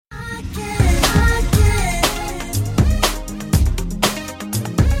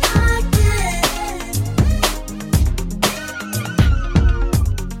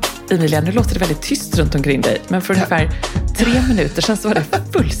Emilia, nu låter det väldigt tyst runt omkring dig. Men för ungefär 3 minuter sedan så var det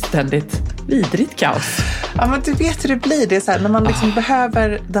fullständigt vidrigt kaos. Ja, men du vet hur det blir. Det är så här, när man liksom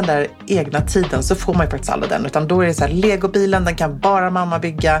behöver den där egna tiden så får man ju faktiskt aldrig den. Utan då är det så här, legobilen, den kan bara mamma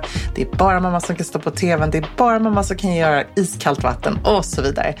bygga. Det är bara mamma som kan stå på tvn. Det är bara mamma som kan göra iskallt vatten och så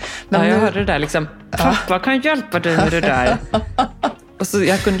vidare. Men jag hörde det där liksom, pappa kan hjälpa dig med det där. Och så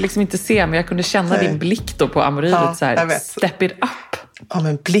jag kunde liksom inte se, men jag kunde känna din blick då på amorilet så här, step it up. Ja,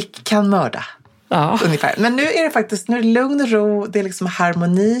 men blick kan mörda. Ja. Ungefär. Men nu är det faktiskt lugn och ro. Det är liksom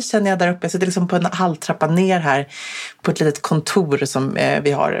harmoni känner jag där uppe. Så det är liksom på en halvtrappa ner här på ett litet kontor som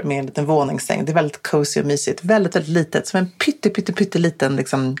vi har med en liten våningssäng. Det är väldigt cozy och mysigt. Väldigt, väldigt litet. Som en pytteliten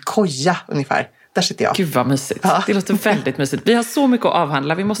liksom koja ungefär. Där sitter jag. Gud vad mysigt. Ja. Det låter väldigt mysigt. Vi har så mycket att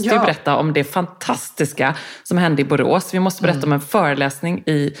avhandla. Vi måste ju berätta om det fantastiska som hände i Borås. Vi måste berätta om en föreläsning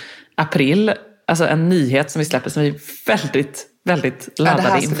i april. Alltså en nyhet som vi släpper som vi är väldigt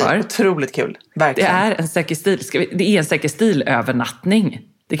laddade inför. Det här ska bli otroligt kul. Verkligen. Det är en säker stil. Det är en säker stilövernattning.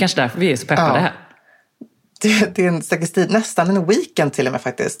 Det är kanske därför vi är så peppade här. Det är en säker stil, nästan en weekend till och med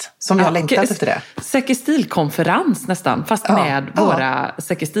faktiskt. Som vi har längtat efter det. Säker stilkonferens nästan, fast med våra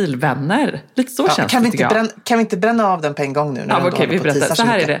säker stilvänner. Lite så känns det, tycker jag. Kan vi inte bränna av den på en gång nu? Okej, vi berättar. Så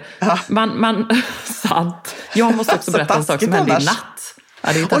här är det. Sant. Jag måste också berätta en sak som hände i natt. Ja,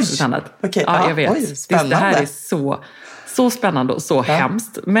 det är inte alls annat. Okay. Ja, jag vet. Oj, det här är så spännande och så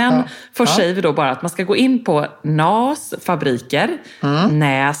hemskt. Men först säger vi då bara att man ska gå in på NAS fabriker,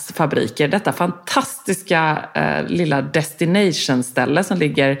 Näs fabriker. Detta fantastiska lilla destination-ställe som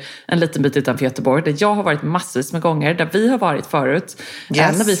ligger en liten bit utanför Göteborg. Där jag har varit massvis med gånger. Där vi har varit förut.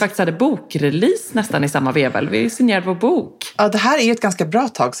 När vi faktiskt hade bokrelease nästan i samma vevel. Vi signerade vår bok. Ja, det här är ju ett ganska bra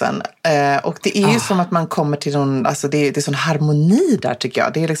tag sedan. Och det är ju som att man kommer till någon... Alltså det är sån harmoni där tycker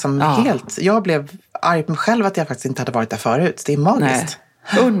jag. Det är liksom helt... Jag blev arg på mig själv att jag faktiskt inte hade varit där förut. Det är magiskt.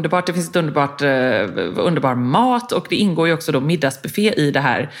 Underbart, det finns ett underbar mat och det ingår ju också då middagsbuffé i det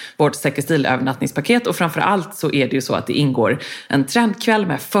här vårt säker stilövernattningspaket och framförallt så är det ju så att det ingår en trendkväll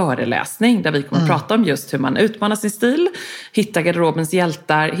med föreläsning där vi kommer att prata om just hur man utmanar sin stil, hittar garderobens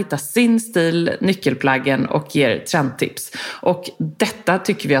hjältar, hittar sin stil, nyckelplaggen och ger trendtips. Och detta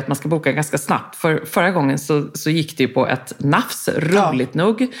tycker vi att man ska boka ganska snabbt för förra gången så gick det ju på ett nafs, roligt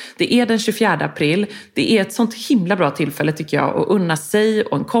nog. Det är den 24 april, det är ett sånt himla bra tillfälle tycker jag att unna sig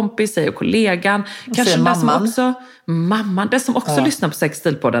och en kompis, och kollegan. Kanske mamman. Det som också lyssnar på Säker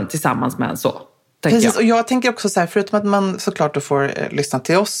stil-podden tillsammans med en så. Precis, och jag tänker också så här, förutom att man såklart då får lyssna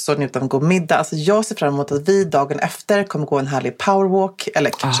till oss och njuta av en god middag. Alltså jag ser fram emot att vi dagen efter kommer gå en härlig powerwalk. Eller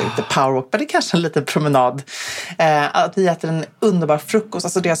kanske inte powerwalk, men det är kanske en liten promenad. Att vi äter en underbar frukost.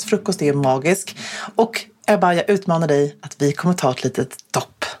 Alltså deras frukost är magisk. Och Ebba, jag utmanar dig att vi kommer ta ett litet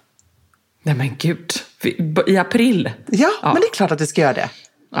dopp. Nej men gud, i april. Ja, men det är klart att vi ska göra det.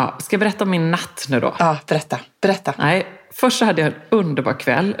 Ja, ska jag berätta om min natt nu då? Ja, berätta. Nej, först så hade jag en underbar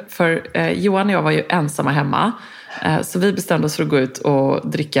kväll. För Johan och jag var ju ensamma hemma. Så vi bestämde oss för att gå ut och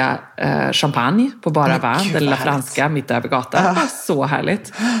dricka champagne på Bara Vin, den lilla franska mitt över gatan. Det var så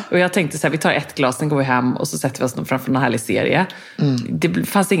härligt. Och jag tänkte så här, vi tar ett glas, sen går vi hem och så sätter vi oss framför en härlig serie. Det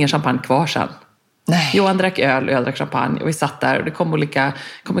fanns ingen champagne kvar sen. Nej. Johan drack öl och jag drack champagne och vi satt där och det kom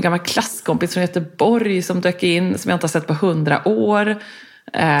en gammal klasskompis från Göteborg som dök in som jag inte har sett på 100 år.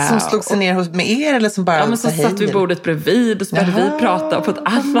 Som slog sig ner med er eller som bara... Ja, men så satt vi bordet bredvid och så började vi prata och på ett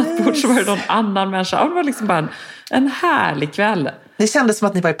annat bord så var det någon annan människa. Ja, det var liksom bara en härlig kväll. Det kändes som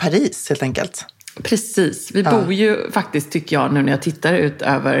att ni var i Paris helt enkelt. Precis, vi bor ju faktiskt tycker jag nu när jag tittar ut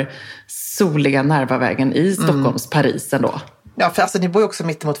över soliga Narvavägen i Stockholms Paris ändå. Ja, för alltså ni bor ju också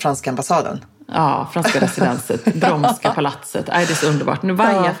mitt emot franska ambassaden. Ja, franska residenset, Bromska palatset. Det är så underbart. Nu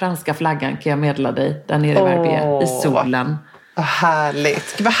vajar franska flaggan kan jag meddela dig. Där nere i Verbier, i solen. Vad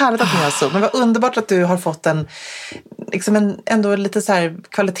härligt. Vad härligt att ni har sol. Men vad underbart att du har fått ändå lite så här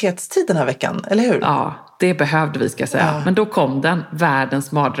kvalitetstid den här veckan, eller hur? Ja, det behövde vi ska jag säga. Ja. Men då kom den,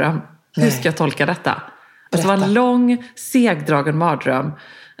 världens mardröm. Hur ska jag tolka detta? Det var en lång, segdragen mardröm.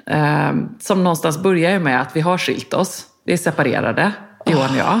 Som någonstans börjar med att vi har skilt oss. Vi är separerade, Johan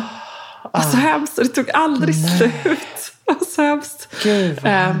och jag. Så hemskt, och det tog aldrig slut. Så hemskt. Gud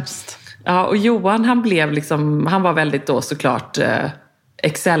vad hemskt. Ja, och Johan han var väldigt då såklart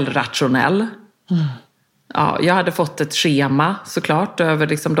Excel-rationell. Ja, jag hade fått ett schema såklart över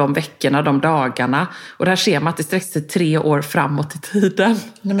liksom de veckorna, de dagarna. Och det här schemat det sträckte sig 3 år framåt i tiden.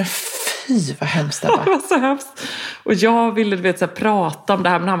 Nej men fy vad hemskt det var. Det var så hemskt. Och jag ville så här, prata om det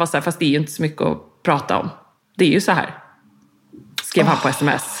här, men han var så här, fast det är ju inte så mycket att prata om. Det är ju så här. Skrev han på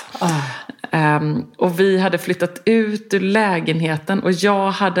sms. Och vi hade flyttat ut ur lägenheten och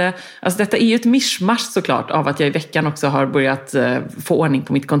jag hade, alltså detta är ju ett mischmasch såklart av att jag i veckan också har börjat få ordning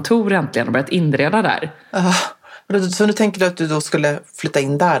på mitt kontor äntligen och börjat inreda där. Så nu tänker du att du då skulle flytta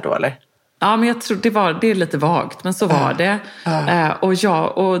in där då eller? Ja, men jag tror det är lite vagt, men så var det.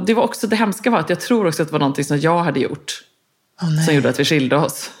 Och det var också, det hemska var att jag tror också att det var någonting som jag hade gjort. Som gjorde att vi skilde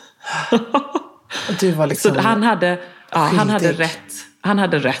oss. Och du var liksom så han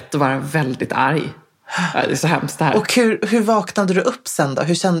hade rätt att vara väldigt arg. Det är så hemskt det här. Och hur vaknade du upp sen då?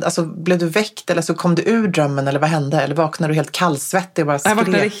 Blev du väckt eller så kom du ur drömmen eller vad hände? Eller vaknade du helt kallsvettig och bara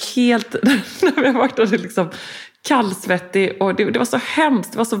skrek? Jag vaknade liksom kallsvettig och det var så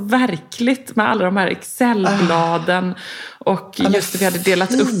hemskt, det var så verkligt med alla de här Excel-bladen och just det, vi hade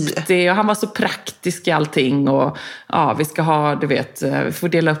delat upp det och han var så praktisk i allting och vi ska ha, du vet, vi får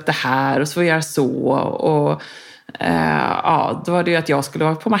dela upp det här och så får vi göra så och då var det ju att jag skulle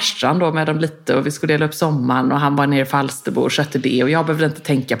vara på Marstrand då med dem lite och vi skulle dela upp sommaren och han var nere i Falsterbo och skötte det och jag behövde inte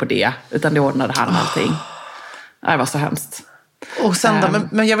tänka på det utan det ordnade han allting. Det var så hemskt. Och sen då,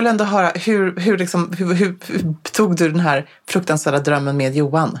 men jag vill ändå höra hur tog du den här fruktansvärda drömmen med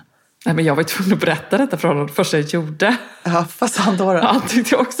Johan? Nej, men jag var ju tvungen att berätta detta för honom det första jag gjorde. Ja, vad sa han då? Ja, han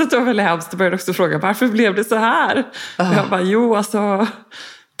tyckte också att det var väldigt hemskt och började också fråga varför blev det så här? Och jag bara, alltså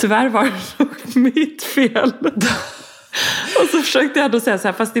tyvärr var det nog mitt fel. Och så försökte jag ändå säga så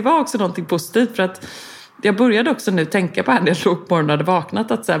här, fast det var också någonting positivt för att jag började också nu tänka på när jag låg på morgonen och hade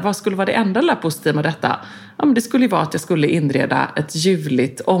vaknat att så här, vad skulle vara det enda där positiva med detta? Ja, men det skulle ju vara att jag skulle inreda ett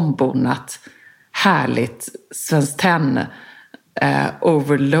ljuvligt, ombonat, härligt Svenskt Tenn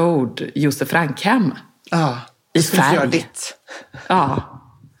Overload Josef Frankhem. I färg. Ja.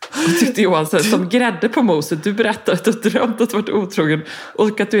 Och tyckte Johan så här, som grädde på moset, du berättade att du drömt att du varit otrogen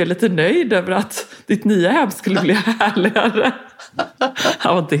och att du är lite nöjd över att ditt nya hem skulle bli härligare.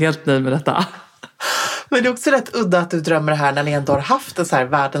 Han var inte helt nöjd med detta. Men det är också rätt udda att du drömmer det här när ni ändå har haft en så här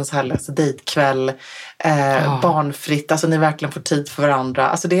världens härligaste dejtkväll, barnfritt, alltså ni verkligen får tid för varandra.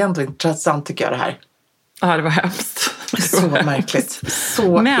 Alltså det är ändå intressant tycker jag det här. Ja, det var hemskt. Så märkligt.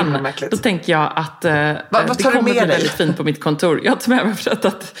 Så märkligt. Då tänker jag att det kommer bli väldigt fint på mitt kontor. Jag tar med mig för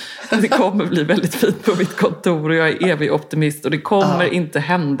att det kommer bli väldigt fint på mitt kontor och jag är evig optimist och det kommer inte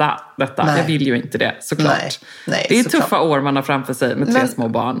hända detta. Nej. Jag vill ju inte det, såklart. Nej, det är tuffa år man har framför sig med 3 små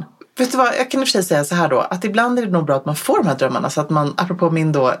barn. Vet du vad, jag kan i och för sig säga så här då, att ibland är det nog bra att man får de här drömmarna så att man, apropå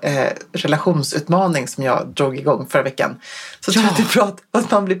min då relationsutmaning som jag drog igång förra veckan, så tror jag att det är bra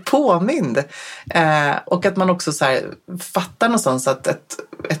att man blir påmind och att man också så här fattar någonstans att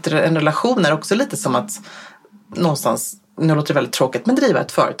en relation är också lite som att någonstans, nu låter det väldigt tråkigt, men driva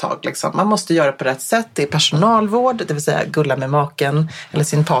ett företag liksom. Man måste göra på rätt sätt. Det är personalvård, det vill säga gulla med maken eller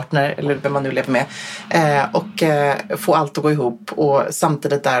sin partner eller vem man nu lever med och få allt att gå ihop och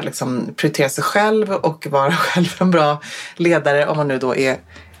samtidigt där liksom prioritera sig själv och vara själv en bra ledare om man nu då är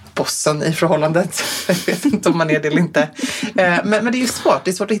bossen i förhållandet. Jag vet inte om man är det eller inte. Men det är ju svårt.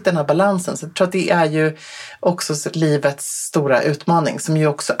 Det är svårt att hitta den här balansen. Så jag tror att det är ju också livets stora utmaning som ju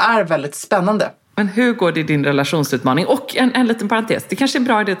också är väldigt spännande. Men hur går det i din relationsutmaning? Och en liten parentes. Det kanske är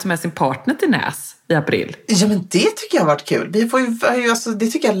bra idé att ta med sin partner till Näs i april. Ja, men det tycker jag har varit kul. Vi får ju, alltså, det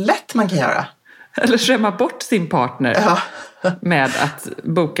tycker jag lätt man kan göra. Eller skämma bort sin partner med att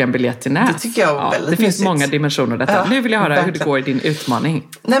boka en biljett till Näs. Det tycker jag är väldigt det finns många dimensioner detta. Ja, nu vill jag höra hur det går i din utmaning.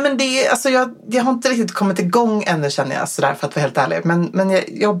 Nej, men det är, alltså jag har inte riktigt kommit igång ännu känner jag sådär för att vara helt ärlig. Men jag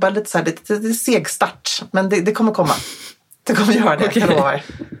jobbar lite så här, det är seg start. Men det kommer komma. Det kommer göra det, jag lovar.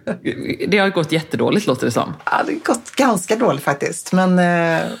 Det har gått jättedåligt låter det som. Ja, det har gått ganska dåligt faktiskt. Men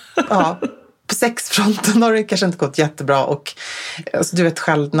på sexfronten har det kanske inte gått jättebra. Och alltså, du vet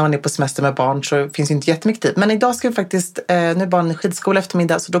själv, när man är på semester med barn så finns det inte jättemycket tid. Men idag ska vi faktiskt, nu är barnen i skidskola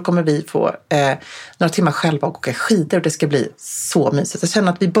eftermiddag, så då kommer vi få några timmar själva och åka skidor. Och det ska bli så mysigt. Jag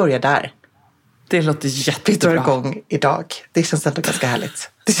känner att vi börjar där. Det låter jättebra. Vi drar igång idag. Det känns ändå ganska härligt.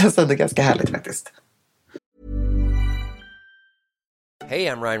 Det känns ändå ganska härligt faktiskt. Hey,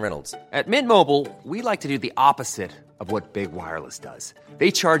 I'm Ryan Reynolds. At Mint Mobile, we like to do the opposite of what Big Wireless does.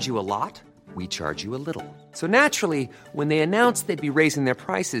 They charge you a lot, we charge you a little. So naturally, when they announced they'd be raising their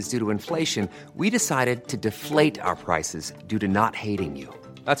prices due to inflation, we decided to deflate our prices due to not hating you.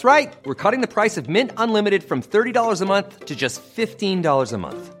 That's right. We're cutting the price of Mint Unlimited from $30 a month to just $15 a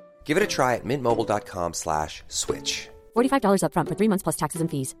month. Give it a try at mintmobile.com/switch. $45 up front for 3 months plus taxes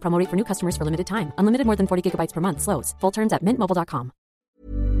and fees. Promo rate for new customers for limited time. Unlimited more than 40 gigabytes per month. Slows full terms at mintmobile.com.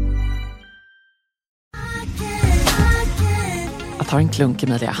 Jag tar en klunk,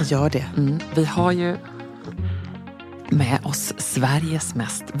 Emilia. Gör det. Vi har ju med oss Sveriges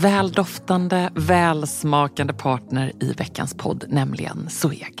mest väldoftande, välsmakande partner i veckans podd, nämligen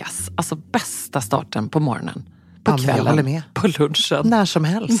Zoegas. Alltså bästa starten på morgonen. På kvällen, på lunchen. När som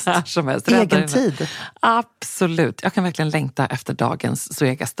helst. När som helst. Egen tid. Absolut. Jag kan verkligen längta efter dagens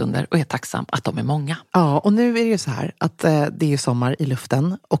Zoegas-stunder och är tacksam att de är många. Ja, och nu är det ju så här att det är ju sommar i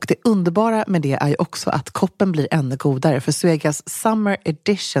luften. Och det underbara med det är ju också att koppen blir ännu godare. För Zoegas Summer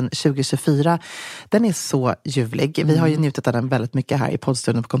Edition 2024, den är så ljuvlig. Vi har ju njutit av den väldigt mycket här i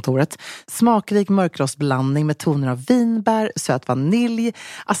poddstunden på kontoret. Smakrik mörkrostblandning med toner av vinbär, söt vanilj.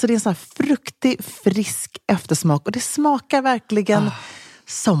 Alltså det är en sån här fruktig, frisk eftersmak. Och det smakar verkligen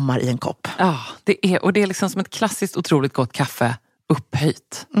sommar i en kopp. Ja, det är liksom som ett klassiskt otroligt gott kaffe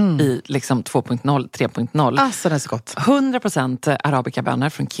upphöjt i liksom 2.0, 3.0. Alltså det är så gott. 100% arabikabönor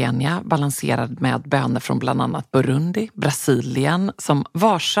från Kenya, balanserad med bönor från bland annat Burundi, Brasilien, som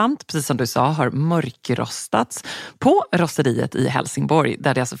varsamt, precis som du sa, har mörkrostats på rosteriet i Helsingborg,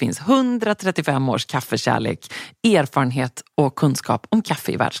 där det alltså finns 135 års kaffekärlek, erfarenhet och kunskap om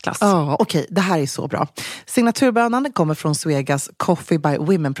kaffe i världsklass. Ja, okej. Det här är så bra. Signaturbönan kommer från Zoegas Coffee by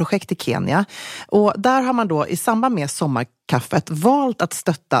Women-projekt i Kenya. Och där har man då i samband med sommarkaffet valt att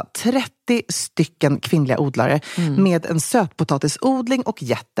stötta 30 stycken kvinnliga odlare med en sötpotatisodling och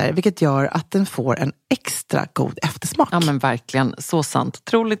jätter, vilket gör att den får en extra god eftersmak. Ja men verkligen, så sant.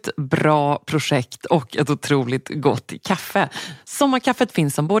 Otroligt bra projekt och ett otroligt gott kaffe. Sommarkaffet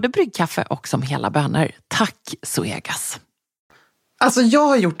finns som både bryggkaffe och som hela bönor. Tack Zoegas! Alltså jag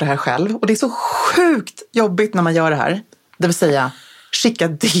har gjort det här själv och det är så sjukt jobbigt när man gör det här. Det vill säga skicka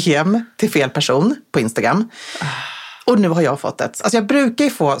DM till fel person på Instagram. Och nu har jag fått det. Alltså jag brukar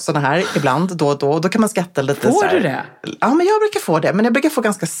ju få såna här ibland då och då. Och då kan man skratta lite. Får så här. Du det? Ja, men jag brukar få det. Men jag brukar få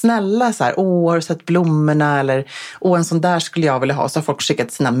ganska snälla så här. Har du sett blommorna? Eller en sån där skulle jag vilja ha. Så har folk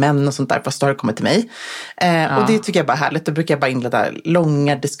skickat sina män och sånt där. Fast då har det kommit till mig. Och det tycker jag bara är härligt. Då brukar jag bara inleda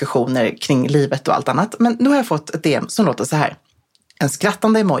långa diskussioner kring livet och allt annat. Men nu har jag fått ett DM som låter så här. En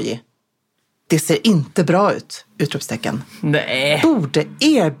skrattande emoji. Det ser inte bra ut. Utropstecken. Nej. Borde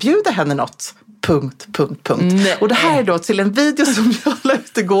erbjuda henne något. ... Nej. Och det här är då till en video som jag la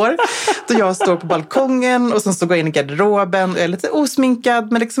ut igår. Då jag står på balkongen och sen så går jag in i garderoben och jag är lite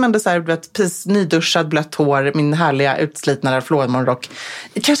osminkad men liksom ändå så här precis nyduschad, blött hår, min härliga utslitna flårmorgonrock.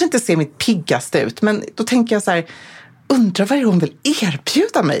 Jag kanske inte ser mitt piggaste ut men då tänker jag så här, undrar vad hon vill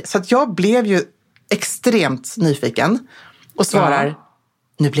erbjuda mig. Så att jag blev ju extremt nyfiken och svarar,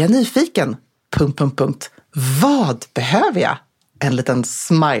 nu blir jag nyfiken. ... Vad behöver jag? En liten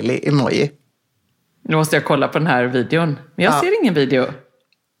smiley-emoji. Nu måste jag kolla på den här videon. Men jag ser ingen video.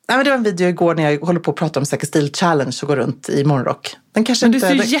 Nej, men det var en video igår när jag håller på att prata om Säker Stil Challenge och går runt i morgonrock. Den kanske men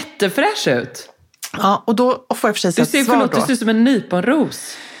inte, du ser jättefräsch ut. Ja, och då får jag för sig säga ett svar då. Du ser ut som en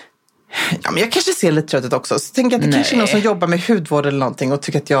nyponros. Ja, men jag kanske ser lite trött ut också. Så tänker jag att det kanske är någon som jobbar med hudvård eller någonting och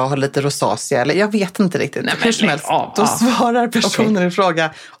tycker att jag har lite rosacea. Eller jag vet inte riktigt. Nej, hur som helst. Då svarar personen i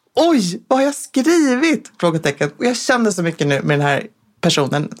fråga. Oj, vad har jag skrivit? Frågetecken. Och jag kände så mycket nu med den här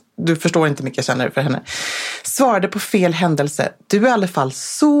personen. Du förstår inte hur mycket jag känner för henne. Svarade på fel händelse. Du är i alla fall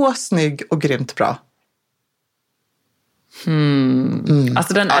så snygg och grymt bra.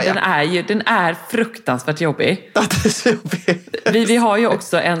 Alltså den är fruktansvärt jobbig. Ja, det är så jobbigt. Vi har ju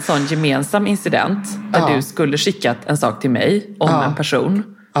också en sån gemensam incident där du skulle skickat en sak till mig om en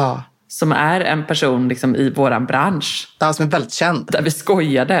person. Som är en person liksom i våran bransch. Ja, som är väldigt känd. Där vi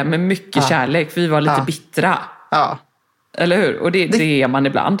skojade med mycket kärlek. För vi var lite bittra. Ja. Eller hur? Och det är man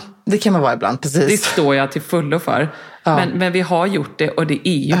ibland. Det kan man vara ibland, precis. Det står jag till fullo för. Men vi har gjort det och det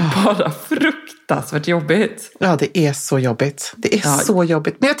är ju bara fruktansvärt jobbigt. Ja, det är så jobbigt. Det är så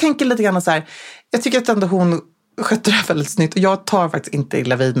jobbigt. Men jag tänker lite grann så här. Jag tycker att ändå hon skötte det här väldigt snyggt. Och jag tar faktiskt inte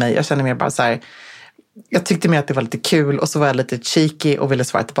illa vid mig. Jag känner mer bara så här. Jag tyckte mer att det var lite kul och så var jag lite cheeky och ville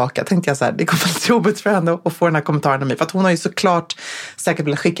svara tillbaka. Tänkte jag så här, det kommer vara lite jobbigt för henne att få den här kommentaren av mig. För att hon har ju såklart säkert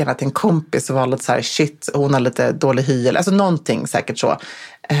velat skicka henne till en kompis och var lite så här, shit, hon har lite dålig hy. Alltså någonting säkert så.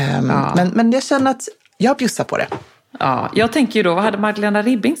 Men jag känner att jag bjussar på det. Ja, jag tänker ju då, vad hade Magdalena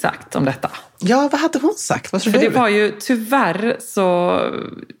Ribbing sagt om detta? Ja, vad hade hon sagt? Vad tror du? För det var ju, tyvärr så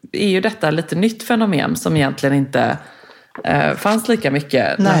är ju detta lite nytt fenomen som egentligen inte fanns lika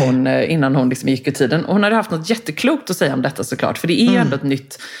mycket innan hon liksom gick i tiden. Och hon hade haft något jätteklokt att säga om detta såklart. För det är ju ändå ett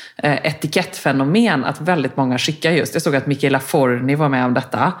nytt etikettfenomen att väldigt många skickar just. Jag såg att Michaela Forni var med om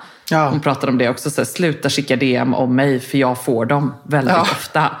detta. Ja. Hon pratade om det också. Så här, sluta skicka DM om mig för jag får dem väldigt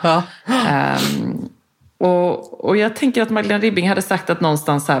ofta. Ja. Och jag tänker att Magdalena Ribbing hade sagt att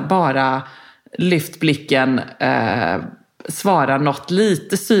någonstans här bara lyft blicken, svara något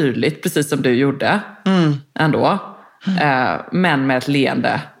lite syrligt, precis som du gjorde ändå. Men med ett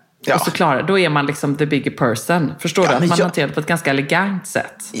leende Ja. Och så klarar, då är man liksom the bigger person. Förstår du? Att man hanterar det på ett ganska elegant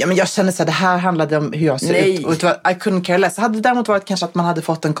sätt. Ja, men jag känner så här, det här handlade om hur jag ser ut. Och I couldn't care less. Hade det däremot varit kanske att man hade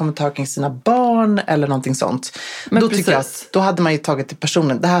fått en kommentar kring sina barn eller någonting sånt. Men då tycker jag att då hade man ju tagit det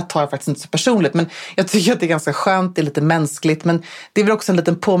personligt. Det här tar jag faktiskt inte så personligt. Men jag tycker att det är ganska skönt, det är lite mänskligt. Men det är väl också en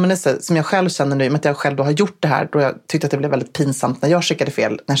liten påminnelse som jag själv känner nu. Med att jag själv då har gjort det här. Då jag tyckte att det blev väldigt pinsamt när jag skickade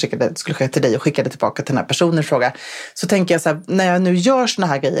fel. När jag skulle skicka till dig och skickade tillbaka till den här personen fråga. Så tänker jag så här, när jag nu gör såna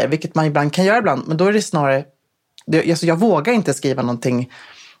här grejer, vilket man ibland kan göra ibland, men då är det snarare, jag vågar inte skriva någonting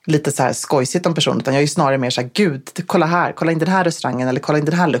lite så här skojsigt om personen, utan jag är snarare mer så här, gud, kolla här, kolla in den här restaurangen eller kolla in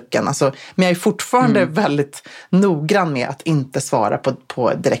den här looken. Alltså, men jag är fortfarande väldigt noggrann med att inte svara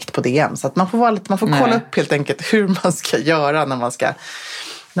direkt på DM. Så att man får kolla upp helt enkelt hur man ska göra när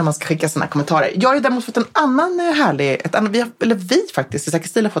man ska skicka såna här kommentarer. Jag har ju däremot fått en annan härlig, vi faktiskt, i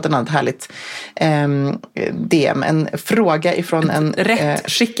Säkerstil har fått en annan härligt DM, en fråga ifrån en...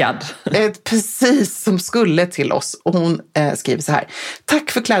 Rätt skickad. Precis, som skulle till oss. Och hon skriver så här: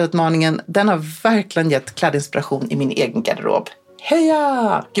 tack för klädutmaningen, den har verkligen gett klädinspiration i min egen garderob.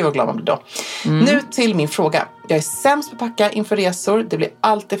 Heja! Gud vad glad man blir då. Nu till min fråga. Jag är sämst på att packa inför resor. Det blir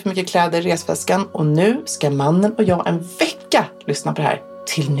alltid för mycket kläder i resväskan. Och nu ska mannen och jag en vecka, lyssna på det här,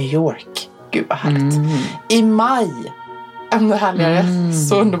 till New York. Gud vad härligt. I maj. Ännu härligare.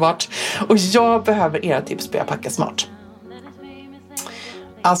 Så underbart. Och jag behöver era tips på att packa smart.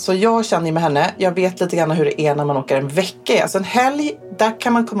 Alltså jag känner ju med henne. Jag vet lite grann hur det är när man åker en vecka. Alltså en helg, där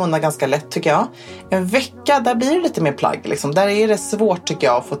kan man komma undan ganska lätt tycker jag. En vecka, där blir det lite mer plagg. Liksom. Där är det svårt tycker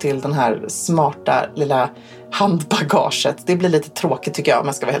jag att få till den här smarta lilla handbagaget. Det blir lite tråkigt tycker jag om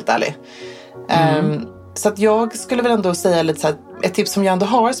jag ska vara helt ärlig. Så att jag skulle väl ändå säga lite så här, ett tips som jag ändå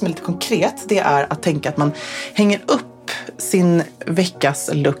har som är lite konkret, det är att tänka att man hänger upp sin veckas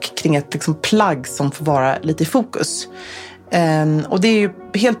look kring ett liksom plagg som får vara lite i fokus. Och det är ju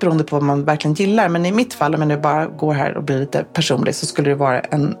helt beroende på vad man verkligen gillar. Men i mitt fall, om jag nu bara går här och blir lite personlig, så skulle det vara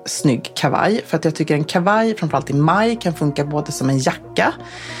en snygg kavaj. För att jag tycker en kavaj, framförallt i maj, kan funka både som en jacka.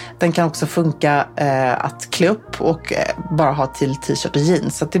 Den kan också funka att klä upp och bara ha till t-shirt och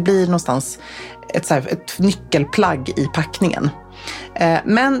jeans. Så att det blir någonstans ett nyckelplagg i packningen.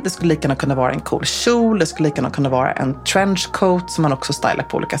 Men det skulle lika gärna kunna vara en cool kjol. Det skulle lika gärna kunna vara en trenchcoat som man också stylar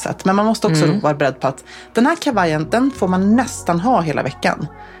på olika sätt. Men man måste också vara beredd på att den här kavajen, den får man nästan ha hela veckan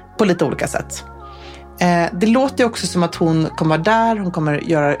på lite olika sätt. Det låter ju också som att hon kommer vara där, hon kommer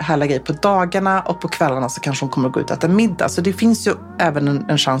göra härliga grejer på dagarna, och på kvällarna så kanske hon kommer gå ut och äta middag. Så det finns ju även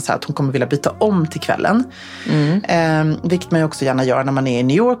en chans här att hon kommer vilja byta om till kvällen. Vilket man ju också gärna gör när man är i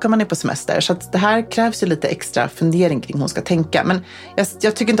New York och man är på semester. Så att det här krävs ju lite extra fundering kring hur hon ska tänka. Men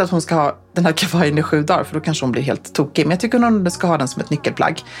jag tycker inte att hon ska ha den här kavajen i 7 dagar, för då kanske hon blir helt tokig. Men jag tycker att hon ska ha den som ett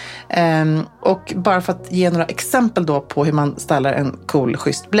nyckelplagg. Och bara för att ge några exempel då på hur man stylar en cool,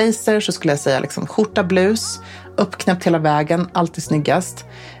 schysst blazer, så skulle jag säga liksom skjorta, blus, uppknäppt hela vägen, alltid snyggast.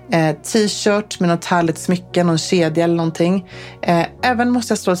 T-shirt med något härligt smycke, någon kedja eller någonting. Även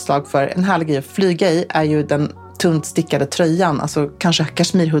måste jag slå ett slag för en härlig grej att flyga i är ju den tunt stickade tröjan, alltså kanske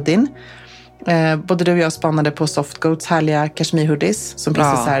kashmirhoodien. Både du och jag spanade på Softgoats härliga kashmirhoodies som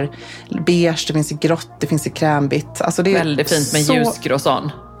finns i så här beige, det finns i grått, det finns i krämvitt. Alltså det är väldigt fint med ljusgrå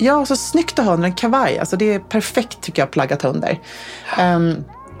sån. Ja, och så snyggt att ha under en kavaj. Alltså det är perfekt tycker jag, plaggat under.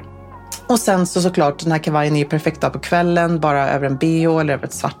 Och sen såklart, den här kavajen är ju perfekt på kvällen, bara över en bh eller över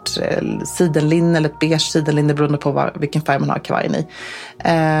ett svart sidenlinne eller ett beige sidenlinne, beroende på vilken färg man har kavajen i.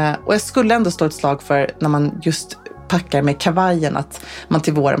 Och jag skulle ändå slå ett slag för när man just packar med kavajen, att man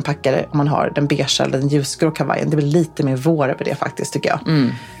till våren packar, om man har den beige eller den ljusgrå kavajen. Det blir lite mer vår över det faktiskt tycker jag.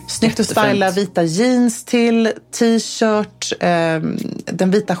 Snyggt att styla vita jeans till, t-shirt,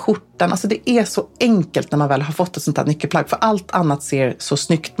 den vita skjortan. Alltså det är så enkelt när man väl har fått ett sånt här nyckelplagg. För allt annat ser så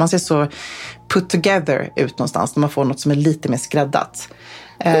snyggt. Man ser så put together ut någonstans när man får något som är lite mer skräddat.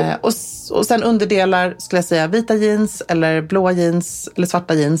 Och sen underdelar skulle jag säga vita jeans eller blåa jeans eller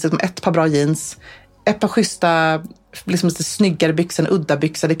svarta jeans. Ett par bra jeans. Ett par schyssta, liksom lite snyggare byxor, en udda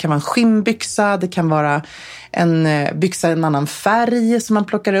byxa. Det kan vara en skinnbyxa, det kan vara en byxa i en annan färg som man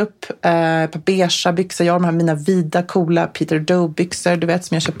plockar upp. Ett par beigea byxor. Jag har de här mina vida, coola Peter Doe-byxor, du vet,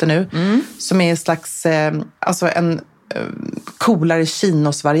 som jag köpte nu. Som är en slags, alltså en coolare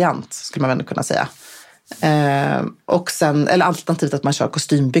chinos-variant, skulle man väl kunna säga. Och sen, eller alternativt att man kör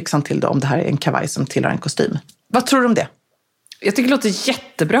kostymbyxan till då, om det här är en kavaj som tillhör en kostym. Vad tror du om det? Jag tycker det låter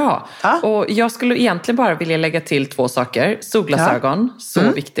jättebra. Och jag skulle egentligen bara vilja lägga till 2 saker. Solglasögon, så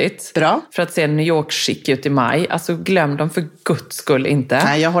viktigt. Bra. För att se New York-chic ut i maj. Alltså glöm dem för guds skull inte.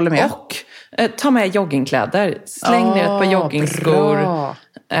 Nej, jag håller med. Och ta med joggingkläder. Släng ner ett par joggingskor. Bra.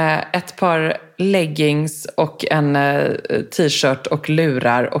 ett par leggings och en t-shirt och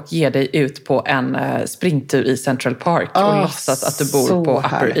lurar och ge dig ut på en springtur i Central Park och låtsas att du bor på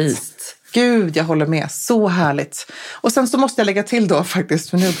Upper East. Gud, jag håller med. Så härligt. Och sen så måste jag lägga till då faktiskt,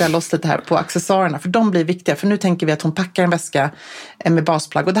 för nu går jag loss lite här på accessoarerna, för de blir viktiga. För nu tänker vi att hon packar en väska med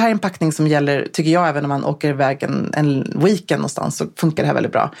basplagg. Och det här är en packning som gäller, tycker jag, även när man åker iväg en weekend någonstans, så funkar det här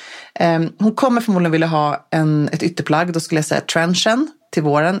väldigt bra. Hon kommer förmodligen vilja ha ett ytterplagg. Då skulle jag säga trenchen till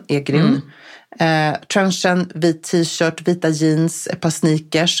våren är grym. Trenchen, vit t-shirt, vita jeans, ett par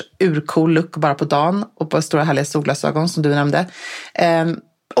sneakers, urcool look bara på dagen och på stora härliga solglasögon som du nämnde.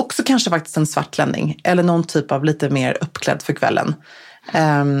 Också kanske faktiskt en svart klänning eller någon typ av lite mer uppklädd för kvällen.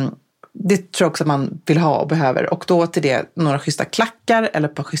 Det tror jag också man vill ha och behöver. Och då till det några schyssta klackar eller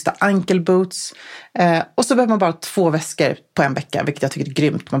ett par schyssta ankle-boots. Och så behöver man bara 2 väskor på en vecka, vilket jag tycker är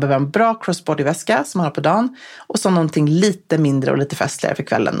grymt. Man behöver en bra crossbody-väska som man har på dagen. Och så någonting lite mindre och lite festligare för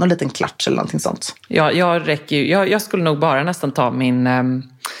kvällen. Någon liten klatsch eller någonting sånt. Ja, jag skulle nog bara nästan ta min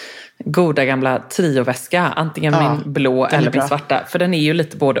goda gamla trioväska. Antingen min blå eller min svarta. För den är ju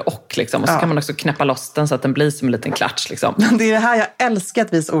lite både och liksom. Och så kan man också knäppa loss den så att den blir som en liten klatsch liksom. Det är det här jag älskar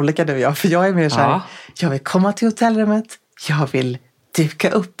att vi är så olika du och jag. För jag är mer så här, jag vill komma till hotellrummet. Jag vill duka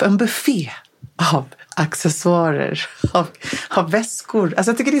upp en buffé av accessoarer, av väskor.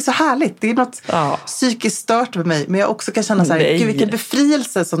 Alltså jag tycker det är så härligt. Det är något psykiskt stört med mig. Men jag också kan känna så här, gud vilken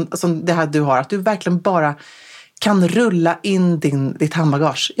befrielse som det här du har. Att du verkligen bara kan rulla in ditt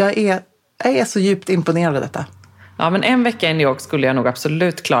handbagage. Jag är så djupt imponerad av detta. Ja, men en vecka i New York skulle jag nog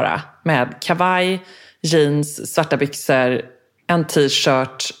absolut klara. Med kavaj, jeans, svarta byxor, en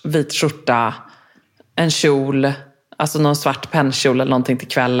t-shirt, vit skjorta, en kjol, alltså någon svart pennkjol eller någonting till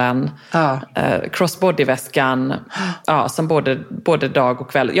kvällen. Crossbody-väskan, som både dag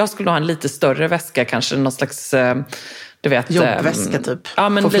och kväll. Jag skulle nog ha en lite större väska, kanske någon slags, du vet... jobbväska typ, ja,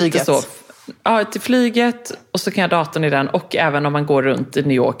 men på lite flyget. Så. Ja, till flyget och så kan jag datorn i den och även om man går runt i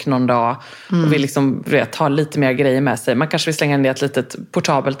New York någon dag och vill liksom, ha lite mer grejer med sig. Man kanske vill slänga ner ett litet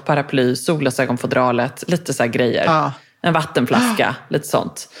portabelt paraply, solglasögonfodralet, lite så här grejer. En vattenflaska, lite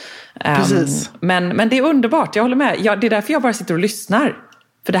sånt. Precis. Men det är underbart, jag håller med. Det är därför jag bara sitter och lyssnar.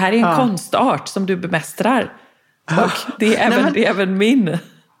 För det här är en konstart som du bemästrar. Och det är även min.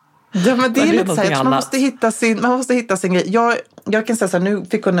 Ja, men det är lite så här, man måste hitta sin grej. Jag kan säga så här, nu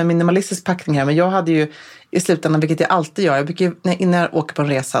fick hon en minimalistisk packning här, men jag hade ju i slutändan, vilket jag alltid gör, innan jag åker på en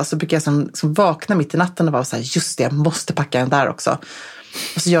resa så brukar jag som vakna mitt i natten och vara så här, just det, jag måste packa den där också.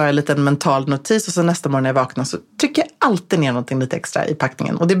 Och så gör jag en liten mental notis och så nästa morgon när jag vaknar så trycker jag alltid ner någonting lite extra i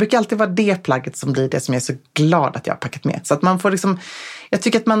packningen. Och det brukar alltid vara det plagget som blir det som jag är så glad att jag har packat med. Så att man får liksom, jag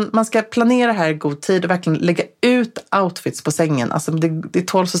tycker att man ska planera här i god tid och verkligen lägga ut outfits på sängen. Alltså det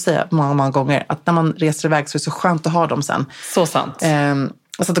tåls att säga många gånger att när man reser iväg så är det så skönt att ha dem sen. Så sant.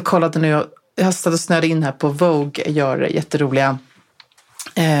 Jag satt och kollade nu, jag satt och snöade in här på Vogue, gör jätteroliga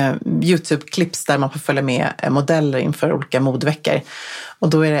YouTube-klipps där man får följa med modeller inför olika modveckor. Och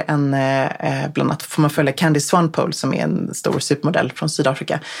då är det bland annat får man följa Candice Swanepoel som är en stor supermodell från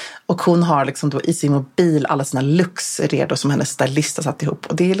Sydafrika. Och hon har liksom då i sin mobil alla sina looks redo som hennes stylist har satt ihop.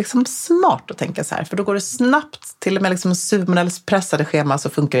 Och det är liksom smart att tänka så här, för då går det snabbt, till och med liksom en supermodells pressade schema så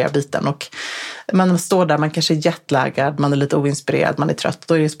funkar det biten. Och man står där, man kanske är jetlaggad, man är lite oinspirerad, man är trött.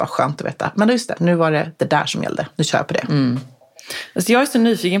 Då är det bara skönt att veta. Men just det, nu var det där som gällde. Nu kör jag på det. Alltså jag är så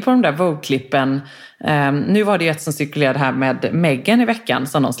nyfiken på de där Vogue-klippen. Nu var det ju ett som cirkulerade här med Meghan i veckan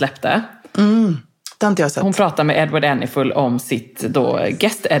som de släppte. Det har inte jag sett. Hon pratar med Edward Enninful om sitt då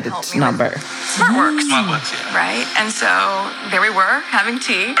guest edit number. Smartworks, yeah. Right? And so there we were having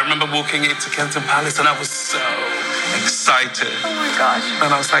tea. I remember walking into Kensington Palace and I was so excited. Oh my gosh.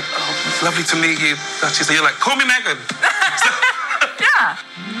 And I was like, oh, lovely to meet you. She said, you're like, call me Meghan. Yeah.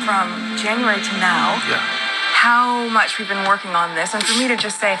 From January to now. Yeah. How much we've been working on this, and for me to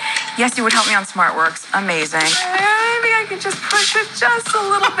just say, yes, you would help me on SmartWorks, amazing. Maybe I could just push it just a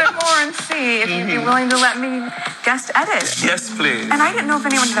little bit more and see if you'd be willing to let me guest edit. Yes, please. And I didn't know if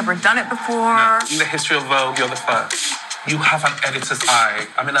anyone had ever done it before. No. In the history of Vogue, you're the first. You have an editor's eye.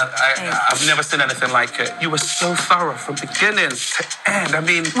 I mean, I've never seen anything like it. You were so thorough from beginning to end. I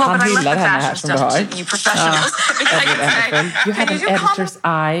mean... Well, but I left the henne fashion här som du har. stuff to you professionals. You have an editor's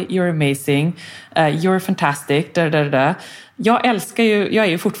eye. You're amazing. You're fantastic. Jag är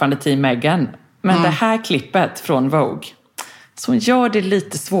ju fortfarande team Meghan. Men det här klippet från Vogue som gör det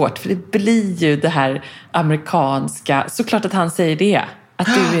lite svårt. För det blir ju det här amerikanska. Såklart att han säger det. Att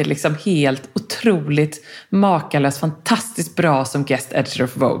du är liksom helt otroligt makalös, fantastiskt bra som guest editor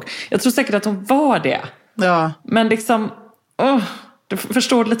of Vogue. Jag tror säkert att hon var det. Ja. Men liksom,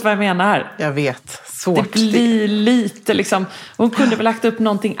 Förstår du lite vad jag menar? Jag vet. Svårt. Det blir lite liksom... Hon kunde väl lagt upp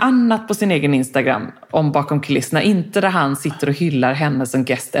någonting annat på sin egen Instagram om bakom kulisserna. Inte där han sitter och hyllar henne som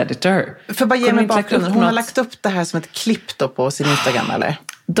guest editor. För bara ge mig bakgrunden. Hon har lagt upp det här som ett klipp då på sin Instagram, eller?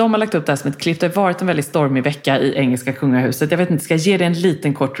 De har lagt upp det här som ett klipp. Det har varit en väldigt stormig vecka i engelska kungahuset. Jag vet inte, ska jag ge dig en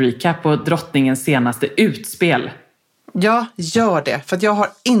liten kort recap på drottningens senaste utspel? Ja, gör det. För att jag har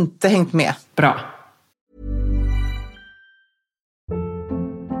inte hängt med. Bra.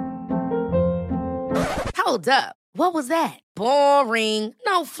 Hold up. What was that? Boring.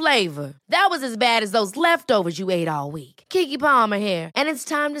 No flavor. That was as bad as those leftovers you ate all week. Keke Palmer here. And it's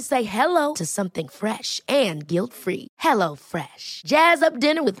time to say hello to something fresh and guilt-free. Hello Fresh. Jazz up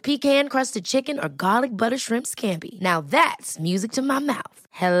dinner with pecan-crusted chicken or garlic butter shrimp scampi. Now that's music to my mouth.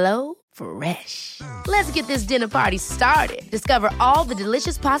 Hello Fresh. Let's get this dinner party started. Discover all the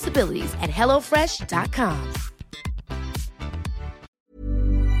delicious possibilities at hellofresh.com.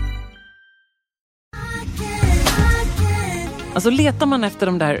 Alltså letar man efter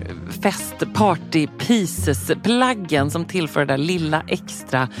de där festparty pieces-plaggen som tillför det där lilla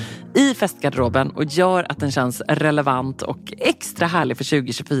extra i festgarderoben och gör att den känns relevant och extra härlig för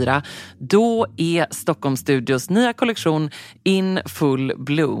 2024, då är Stockholm Studios nya kollektion In Full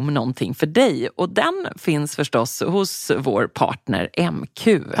Bloom någonting för dig. Och den finns förstås hos vår partner MQ.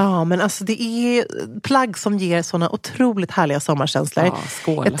 Ja, men alltså det är plagg som ger såna otroligt härliga sommarkänslor. Ja,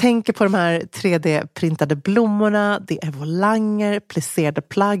 skål. Jag tänker på de här 3D-printade blommorna, det är volanger, plisserade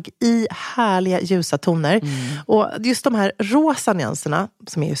plagg i härliga ljusa toner. Och just de här rosa nyanserna,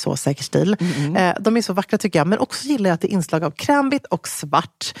 som är ju så säker stil, de är så vackra tycker jag. Men också gillar jag att det är inslag av krämvitt och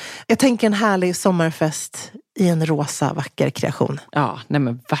svart. Jag tänker en härlig sommarfest i en rosa vacker kreation. Ja, nej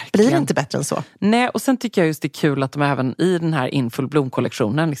men verkligen. Blir det inte bättre än så? Nej, och sen tycker jag just det är kul att de även i den här In Full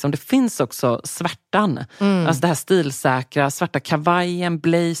Bloom-kollektionen, liksom, det finns också svärtan. Alltså det här stilsäkra, svarta kavajen,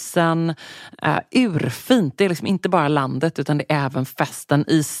 blazen, urfint. Det är liksom inte bara landet utan det är även festen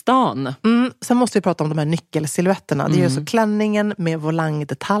i stan. Sen måste vi prata om de här nyckelsilhuetterna. Det är ju så klänningen med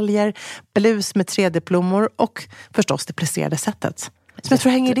volangdetaljer, blus med 3D-plommor och förstås det plisserade sättet. Som jag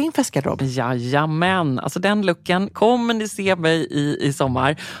tror hänger i din festgarderob. Jajamän, alltså den looken kommer ni se mig i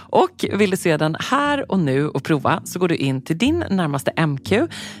sommar. Och vill du se den här och nu och prova så går du in till din närmaste MQ.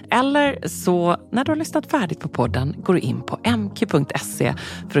 Eller så när du har lyssnat färdigt på podden går du in på mq.se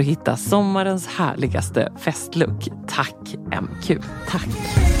för att hitta sommarens härligaste festlook. Tack MQ, tack.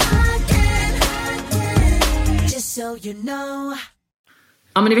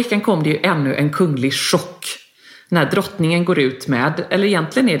 Ja, men i veckan kom det ju ännu en kunglig chock. När drottningen går ut med, eller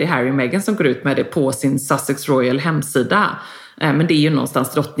egentligen är det Harry och Meghan som går ut med det på sin Sussex Royal hemsida. Men det är ju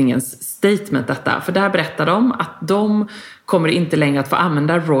någonstans drottningens statement detta. För där berättar de att de kommer inte längre att få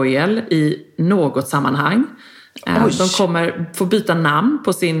använda Royal i något sammanhang. De kommer få byta namn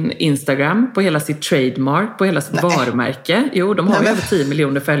på sin Instagram, på hela sitt trademark, på hela sitt varumärke. Jo, de har över 10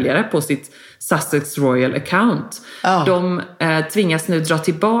 miljoner följare på sitt Sussex Royal account. De tvingas nu dra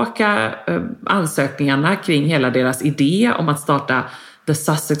tillbaka ansökningarna kring hela deras idé om att starta The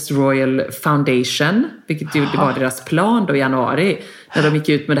Sussex Royal Foundation, vilket ju var deras plan då i januari, när de gick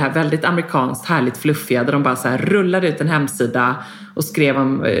ut med det här väldigt amerikanskt, härligt fluffiga, där de bara så här rullade ut en hemsida och skrev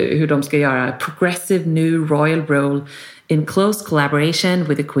om hur de ska göra progressive new royal role in close collaboration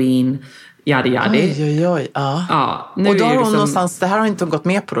with the Queen, yada yada. Oj. Ja, nu och då har hon någonstans, det här har inte hon gått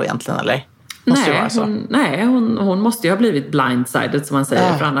med på då egentligen, eller? Hon måste ju ha blivit blindsided som man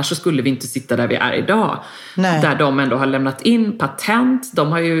säger, för annars så skulle vi inte sitta där vi är idag. Där de ändå har lämnat in patent.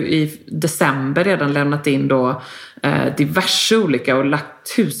 De har ju i december redan lämnat in då diverse olika och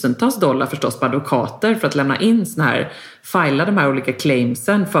lagt tusentals dollar förstås på advokater för att lämna in såna här, fila de här olika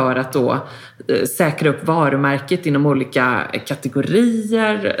claimsen för att då säkra upp varumärket inom olika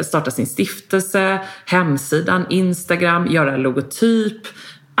kategorier, starta sin stiftelse, hemsidan, Instagram, göra logotyp.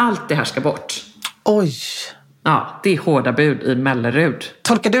 Allt det här ska bort. Oj. Ja, det är hårda bud i Mellerud.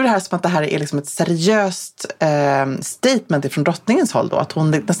 Tolkar du det här som att det här är liksom ett seriöst statement ifrån drottningens håll då? Att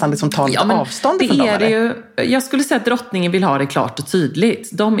hon nästan liksom tar lite avstånd ifrån dem? Det ju, jag skulle säga att drottningen vill ha det klart och tydligt.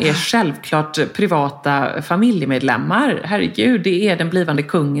 De är självklart privata familjemedlemmar. Herregud, det är den blivande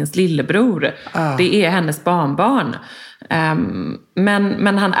kungens lillebror. Det är hennes barnbarn.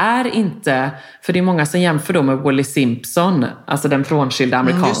 Men han är inte, för det är många som jämför då med Wally Simpson, alltså den frånskilda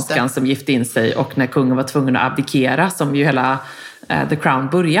amerikanskan som gifte in sig och när kungen var tvungen att abdikera, som ju hela The Crown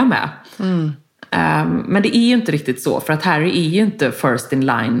börjar med. Men det är ju inte riktigt så, för att Harry är ju inte first in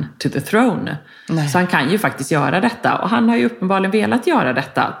line to the throne. Så han kan ju faktiskt göra detta, och han har ju uppenbarligen velat göra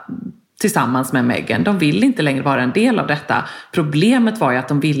detta tillsammans med Meghan. De vill inte längre vara en del av detta. Problemet var ju att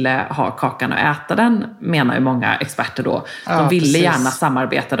de ville ha kakan och äta den, menar ju många experter då. De ville gärna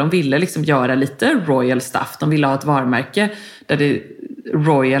samarbeta. De ville liksom göra lite royal stuff. De ville ha ett varumärke där det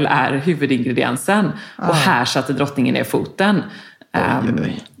royal är huvudingrediensen. Och här satte drottningen ner foten.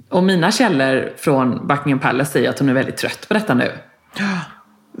 Och mina källor från Buckingham Palace säger att hon är väldigt trött på detta nu.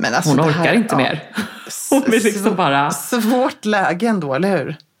 Men alltså hon orkar inte mer. Hon är liksom bara... Svårt läge ändå, eller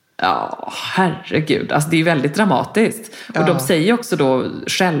hur? Ja, herregud. Alltså det är ju väldigt dramatiskt. Och de säger också då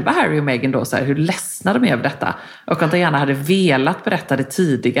själva, Harry och Meghan då, så här, hur ledsna de är över detta. Och att de gärna hade velat berätta det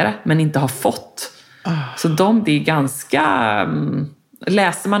tidigare, men inte har fått. Så det är ganska...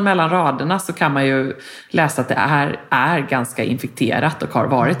 Läser man mellan raderna så kan man ju läsa att det är ganska infekterat och har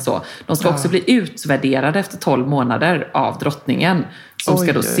varit så. De ska också bli utvärderade efter 12 månader av drottningen. Som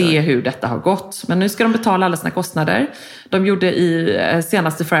ska då se hur detta har gått. Men nu ska de betala alla sina kostnader. De gjorde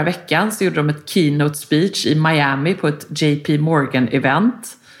senast i förra veckan så gjorde de ett keynote speech i Miami på ett JP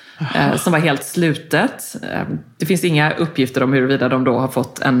Morgan-event. Som var helt slutet. Det finns inga uppgifter om huruvida de då har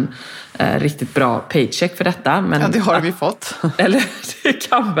fått en riktigt bra paycheck för detta. Men ja, det har de ju fått. Eller det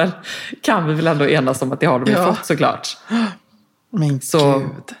kan vi väl ändå enas om att det har de ju fått såklart. Men så, gud.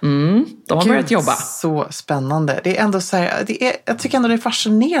 De har börjat jobba. Så spännande. Det är ändå så här, jag tycker ändå det är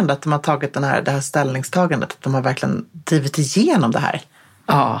fascinerande att de har tagit det här ställningstagandet. Att de har verkligen drivit igenom det här.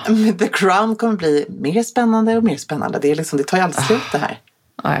 Ja. The Crown kommer bli mer spännande och mer spännande. Det är liksom, det tar ju aldrig slut det här.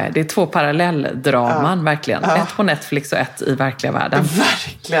 Det är 2 parallelldraman, verkligen. Ett på Netflix och ett i verkliga världen.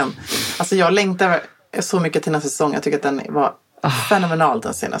 Verkligen. Alltså jag längtar så mycket till nästa säsong. Jag tycker att den var fenomenal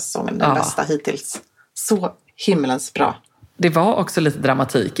den senaste säsongen. Den bästa hittills. Så himmelens bra. Det var också lite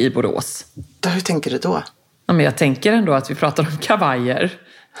dramatik i Borås. Hur tänker du då? Ja, men jag tänker ändå att vi pratar om kavajer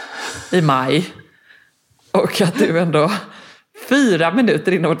i maj. Och att du ändå 4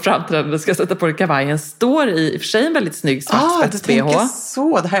 minuter innan vårt framträdande ska sätta på dig kavajen står i och för sig en väldigt snygg svart spets-BH. Du tänker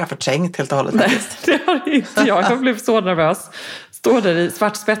så. Det här har jag förträngt helt och hållet. Nej, det har inte jag. Jag blev så nervös. Står där i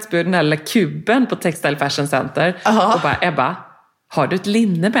svart spets-BH, den där kuben på Textile Fashion Center. Och bara, Ebba, har du ett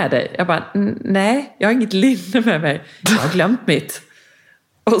linne med dig? Jag bara, nej, jag har inget linne med mig. Jag har glömt mitt.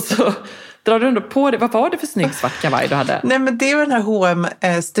 Och så drar du ändå på det. Vad var det för snygg svart kavaj du hade? Nej, men det var den här H&M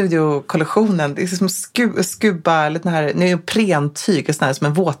studiokollektionen. Det är som skubba, lite den här neoprentyg, sån här, som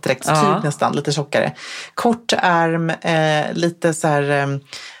en våtdräktstyg nästan, lite tjockare. Kort ärm, lite så här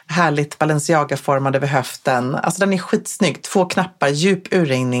härligt Balenciaga-formad över höften. Alltså den är skitsnygg. 2 knappar, djup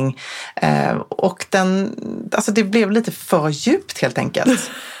urringning. Och den, alltså det blev lite för djupt helt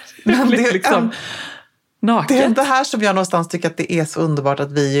enkelt. Men det är liksom... Naket. Det är det här som jag någonstans tycker att det är så underbart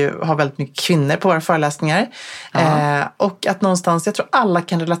att vi ju har väldigt mycket kvinnor på våra föreläsningar. Och att någonstans, jag tror alla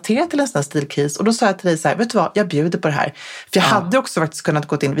kan relatera till en sån här stilkris. Och då sa jag till dig så här, vet du vad, jag bjuder på det här. För jag hade också faktiskt kunnat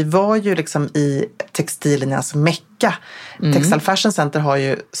gå in, vi var ju liksom i textilernas mecka. Textile Fashion Center har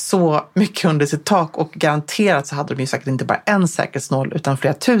ju så mycket under sitt tak och garanterat så hade de ju säkert inte bara en säkerhetsnål utan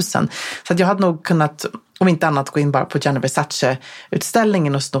flera tusen. Så att jag hade nog kunnat, om inte annat, gå in bara på Gianni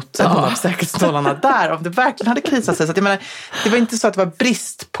Versace-utställningen och snott någon av säkerhetsnålarna där. Om det verkligen hade krisat sig. Så att jag menar, det var inte så att det var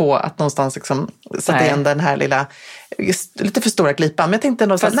brist på att någonstans liksom sätta igen den här lilla, lite för stora glipan. Men jag tänkte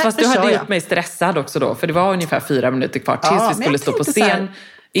ändå så att, fast du hade gjort mig stressad också då. För det var ungefär 4 minuter kvar tills vi skulle stå på scen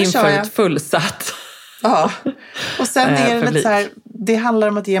inför ett fullsatt. Ja, och sen är det lite så här, det handlar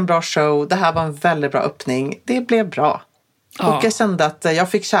om att ge en bra show. Det här var en väldigt bra öppning. Det blev bra. Och jag kände att jag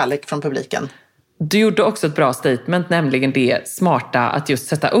fick kärlek från publiken. Du gjorde också ett bra statement, nämligen det smarta att just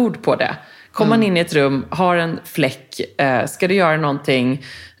sätta ord på det. Kommer man in i ett rum, har en fläck, ska du göra någonting,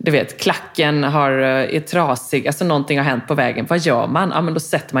 du vet, klacken är trasig, alltså någonting har hänt på vägen, vad gör man? Ja, men då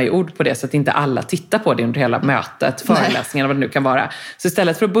sätter man ju ord på det så att inte alla tittar på det under hela mötet, föreläsningen, vad det nu kan vara. Så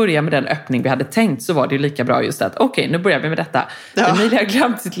istället för att börja med den öppning vi hade tänkt så var det ju lika bra just att, okej, nu börjar vi med detta. Emilia har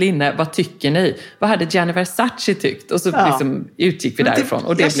glömt sitt linne, vad tycker ni? Vad hade Gianni Versace tyckt? Och så liksom utgick vi därifrån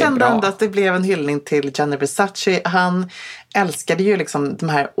och det blev bra. Jag kände ändå att det blev en hyllning till Gianni Versace. Han älskade ju liksom de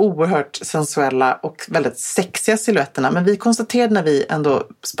här oerhört sensuella och väldigt sexiga silhuetterna. Men vi konstaterade när vi ändå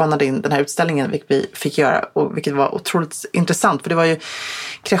spannade in den här utställningen, vilket vi fick göra, och vilket var otroligt intressant. För det var ju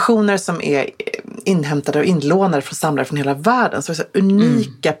kreationer som är inhämtade och inlånade från samlare från hela världen. Så det var så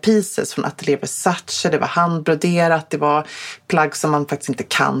unika pieces från Atelier Versace. Det var handbroderat, det var plagg som man faktiskt inte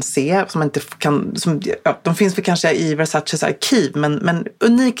kan se. Som man inte kan, de finns väl kanske i Versaces arkiv, men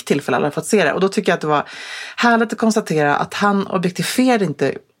unik tillfälle alla har fått se det. Och då tycker jag att det var härligt att konstatera att han objektifierade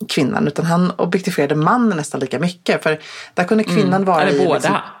inte kvinnan, utan han objektifierade mannen nästan lika mycket. För där kunde kvinnan vara eller i... båda.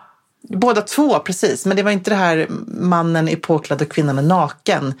 Liksom, Båda två, precis. Men det var inte det här mannen är påklädd och kvinnan är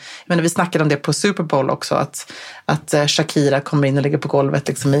naken. Men vi snackade om det på Super Bowl också. Att Shakira kommer in och ligger på golvet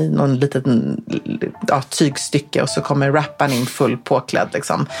liksom, i någon liten tygstycke. Och så kommer rapparen in full påklädd.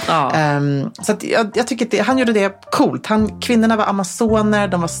 Liksom. Ja. Så att jag tycker att han gjorde det coolt. Kvinnorna var amazoner,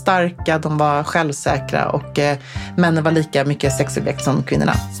 de var starka, de var självsäkra. Och männen var lika mycket sexobjekt som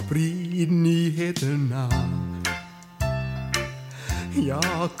kvinnorna. Sprid nyheterna.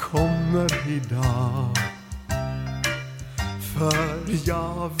 Jag kommer idag, för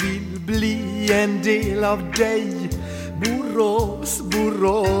jag vill bli en del av dig, Borås,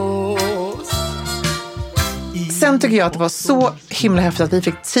 Borås. Sen tycker jag att det var så himla häftigt att vi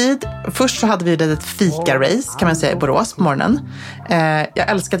fick tid. Först så hade vi ett fika-race kan man säga i Borås på morgonen. Jag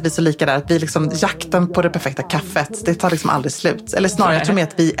älskar att vi är så lika där. Att vi liksom jakten på det perfekta kaffet. Det tar liksom aldrig slut. Eller snarare, jag tror med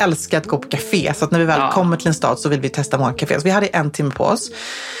att vi älskar att gå på café. Så att när vi väl kommer till en stad så vill vi testa många café. Så vi hade 1 timme på oss.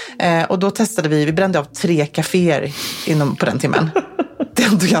 Och då testade vi brände av 3 kaféer på den timmen. Det är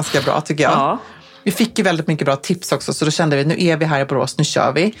ändå ganska bra tycker jag. Ja. Vi fick ju väldigt mycket bra tips också, så då kände vi, nu är vi här i Borås, nu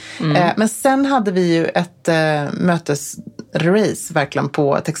kör vi. Men sen hade vi ju ett mötesrace verkligen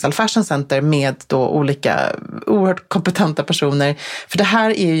på Textile Fashion Center med då olika oerhört kompetenta personer. För det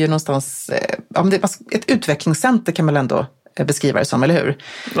här är ju någonstans, ett utvecklingscenter kan man ändå beskriva det som, eller hur?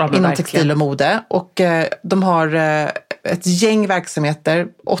 Ja, inom verkligen. Textil och mode. Och de har ett gäng verksamheter,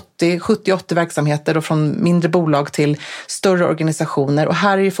 70-80 verksamheter och från mindre bolag till större organisationer. Och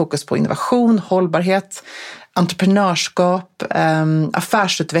här är ju fokus på innovation, hållbarhet, entreprenörskap,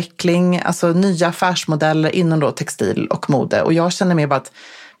 affärsutveckling, alltså nya affärsmodeller inom då textil och mode. Och jag känner mig bara att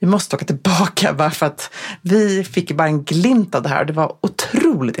vi måste åka tillbaka bara för att vi fick bara en glimt av det här. Det var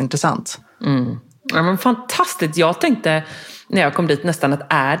otroligt intressant. Ja, men fantastiskt. Jag tänkte när jag kom dit nästan att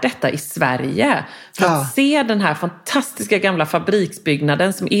är detta i Sverige? För att se den här fantastiska gamla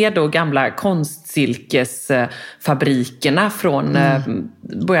fabriksbyggnaden som är då gamla konstsilkesfabrikerna från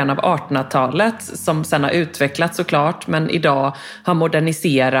början av 1800-talet som sen har utvecklats såklart men idag har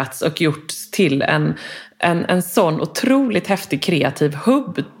moderniserats och gjorts till en sån otroligt häftig kreativ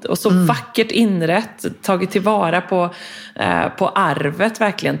hubb och så vackert inrätt, tagit tillvara på arvet,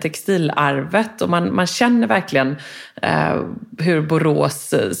 verkligen textilarvet och man känner verkligen hur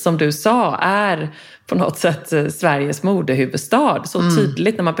Borås, som du sa, är på något sätt Sveriges modehuvudstad. Så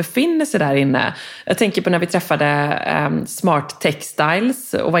tydligt när man befinner sig där inne. Jag tänker på när vi träffade Smart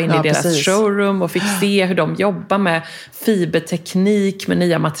Textiles och var inne i deras showroom och fick se hur de jobbar med fiberteknik, med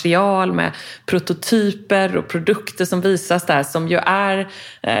nya material, med prototyper och produkter som visas där som ju är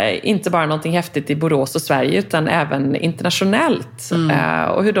inte bara någonting häftigt i Borås och Sverige utan även internationellt.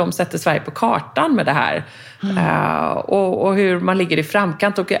 Och hur de sätter Sverige på kartan med det här. Och hur man ligger i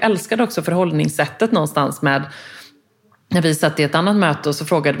framkant. Och jag älskade också förhållningssättet någonstans med när vi satt i ett annat möte och så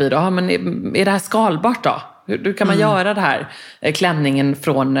frågade vi då, men är det här skalbart då? Hur kan man göra det här? Klänningen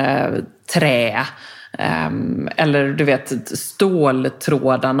från trä eller du vet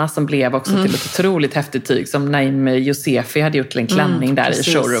ståltrådarna som blev också till ett otroligt häftigt tyg som Naim Josefi hade gjort en klänning där i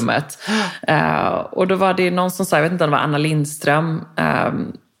showroomet. Och då var det någon som sa, jag vet inte om det var Anna Lindström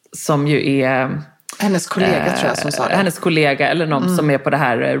som ju är hennes kollega tror jag som sa det. Hennes kollega eller någon som är på det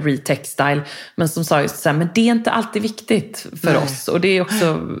här Retextile. Men som sa just så här, men det är inte alltid viktigt för oss. Och det är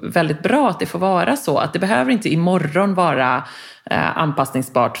också väldigt bra att det får vara så. Att det behöver inte imorgon vara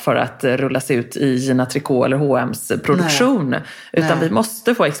anpassningsbart för att rullas ut i Gina Tricot eller H&M's produktion. Utan vi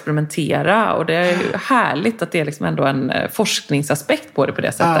måste få experimentera. Och det är ju härligt att det är liksom ändå en forskningsaspekt på det på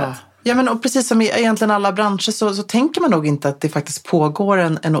det sättet. Ja, men och precis som i egentligen alla branscher så tänker man nog inte att det faktiskt pågår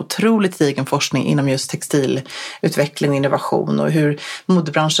en otroligt gedigen forskning inom just textilutveckling och innovation och hur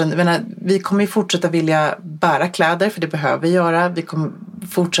modebranschen, vi kommer ju fortsätta vilja bära kläder för det behöver vi göra. Vi kommer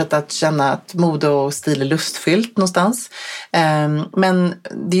fortsätta att känna att mode och stil är lustfyllt någonstans. Men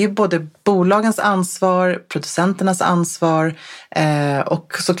det är ju både bolagens ansvar, producenternas ansvar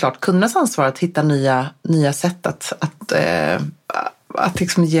och såklart kundernas ansvar att hitta nya sätt att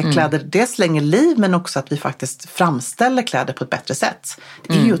liksom ge kläder dels längre liv men också att vi faktiskt framställer kläder på ett bättre sätt.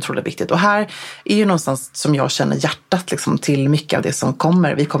 Det är ju otroligt viktigt. Och här är ju någonstans som jag känner hjärtat liksom till mycket av det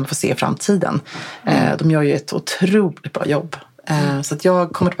som vi kommer få se i framtiden. De gör ju ett otroligt bra jobb. Så att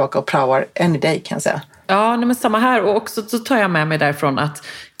jag kommer tillbaka och praoar any day kan jag säga. Ja, men samma här. Och också så tar jag med mig därifrån att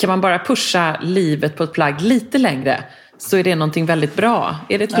kan man bara pusha livet på ett plagg lite längre så är det någonting väldigt bra.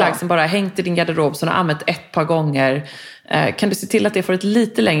 Är det ett plagg som bara hängt i din garderob som du har använt ett par gånger kan du se till att det får ett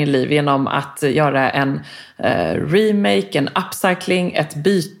lite längre liv genom att göra en remake, en upcycling, ett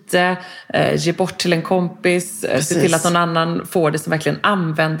byte, ge bort till en kompis, se till att någon annan får det som verkligen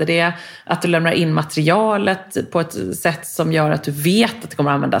använder det, att du lämnar in materialet på ett sätt som gör att du vet att det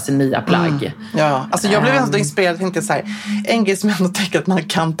kommer att användas i nya plagg. Ja, alltså jag blev ändå inspirerad, tänkte så här, en grej som jag ändå tänker att man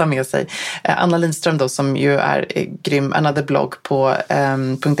kan ta med sig. Anna Lindström då, som ju är grym, another blogg på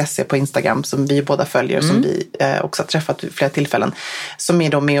 .se på Instagram, som vi båda följer, som vi också har träffat vid flera tillfällen, som är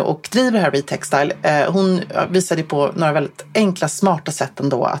då med och driver här vid Textile. Hon visade på några väldigt enkla, smarta sätt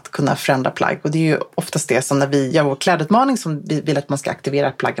ändå att kunna förändra plagg. Och det är ju oftast det som när vi gör vår klädutmaning, som vi vill att man ska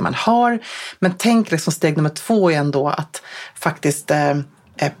aktivera plaggen man har. Men tänk liksom steg nummer 2 är ändå att faktiskt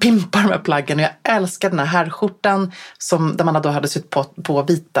pimpa de här plaggen. Och jag älskar den här herrskjortan där man då hade sytt på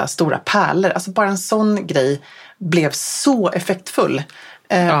vita stora pärlor. Alltså bara en sån grej blev så effektfull.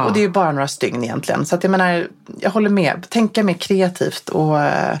 Och det är ju bara några stygn egentligen. Så att jag menar, jag håller med. Tänka mer kreativt och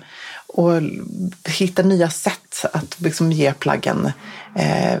hitta nya sätt att liksom ge plaggen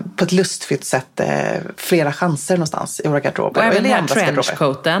på ett lustfyllt sätt flera chanser någonstans i våra garderober. Och även den här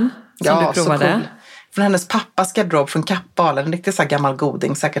trenchcoaten som du provade. Så cool. Från hennes pappas garderob från Kappalen, en riktigt så här gammal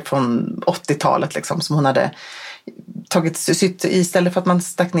goding, säkert från 80-talet liksom, som hon hade sytt, istället för att man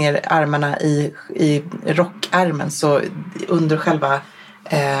stack ner armarna i rockärmen, så under själva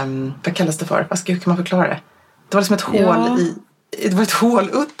vad kallas det för? Hur kan man förklara det? Det var liksom ett hål det var ett hål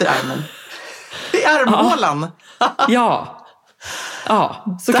under armen. I armhålan. Ja,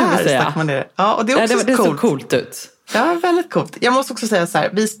 så kan vi säga. Man det. Ja, och det är också det coolt. Så coolt ut. Ja, väldigt coolt. Jag måste också säga så här,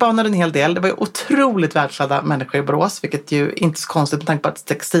 vi spanade en hel del. Det var ju otroligt välklädda människor i Borås, vilket ju inte är så konstigt med tanke på att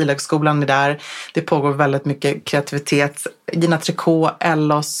Textilhögskolan är där. Det pågår väldigt mycket kreativitet. Gina Tricot,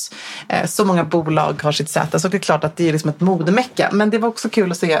 Ellos, så många bolag har sitt säte. Så det är klart att det är liksom ett modemecka. Men det var också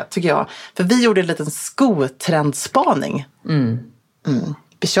kul att se, tycker jag. För vi gjorde en liten skotrendspaning.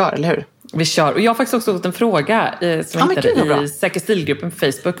 Vi kör, eller hur? Vi kör. Och jag har faktiskt också fått en fråga som jag hittade i Säker stilgruppen på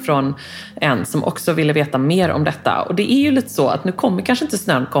Facebook från en som också ville veta mer om detta. Och det är ju lite så att nu kommer kanske inte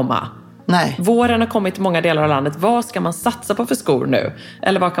snön komma. Nej. Våren har kommit till många delar av landet. Vad ska man satsa på för skor nu?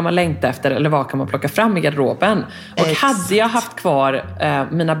 Eller vad kan man längta efter? Eller vad kan man plocka fram i garderoben? Och hade jag haft kvar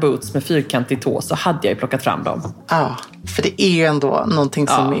mina boots med fyrkantig tå, så hade jag ju plockat fram dem. Ja, för det är ju ändå någonting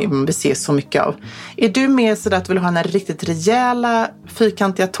som vi ser så mycket av. Är du mer sådär att du vill ha den här riktigt rejäla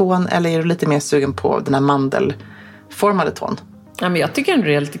fyrkantiga tån, eller är du lite mer sugen på den här mandelformade tån? Ja, men jag tycker ändå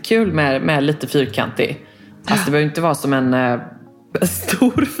det är lite kul med lite fyrkantig. Alltså det behöver inte vara som en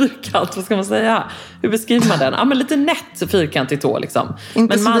stor fyrkant, vad ska man säga? Hur beskriver man den? Ja, men lite nätt fyrkantig tå liksom.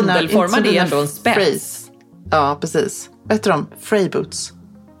 Men mandelformad är ändå en spets. Phrase. Ja, precis. Vad heter de? Frey boots.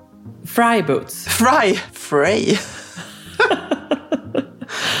 Fry boots. Frey. Fry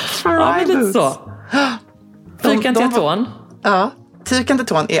ja, men lite så. Fyrkantiga tån. Ja. Fyrkantig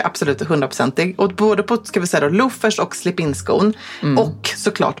tån är absolut 100%ig. Och både på, ska vi säga då, loafers och slip-in-skon. Och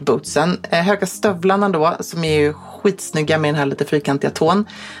såklart bootsen. Höga stövlarna då, som är ju skitsnygga med den här lite fyrkantiga tån.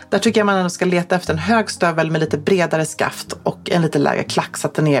 Där tycker jag man ändå ska leta efter en hög stövel med lite bredare skaft och en lite lägre klack, så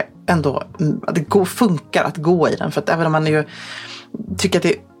att den är ändå, att det funkar att gå i den. För att även om man ju tycker att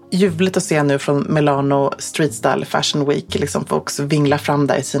det är ljuvligt att se nu från Milano Street Style Fashion Week, liksom folk vingla fram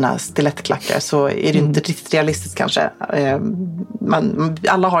där i sina stilettklackar, så är det inte riktigt realistiskt kanske.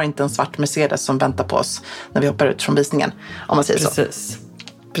 Alla har inte en svart Mercedes som väntar på oss när vi hoppar ut från visningen, om man säger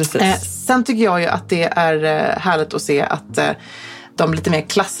Precis. Sen tycker jag ju att det är härligt att se att de lite mer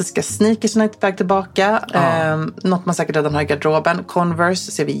klassiska sneakersna är på väg tillbaka. Något man säkert redan har i garderoben.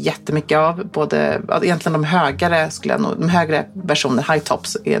 Converse ser vi jättemycket av. Både, egentligen de högre versioner, high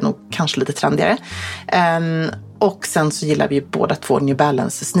tops, är nog kanske lite trendigare. Och sen så gillar vi ju båda två New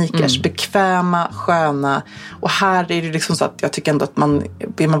Balance sneakers. Bekväma, sköna. Och här är det liksom så att jag tycker ändå att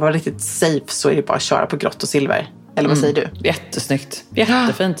vill man vara riktigt safe, så är det bara att köra på grått och silver. Eller vad säger du? Jättesnyggt.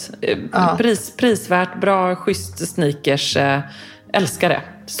 Jättefint. Prisvärt, bra, schysst sneakers. Älskar det.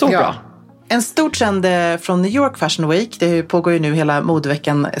 Så bra. En stor trend från New York Fashion Week. Det pågår ju nu hela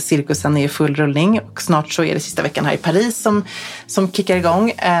modeveckan. Cirkusen är i full rullning. Och snart så är det sista veckan här i Paris som kickar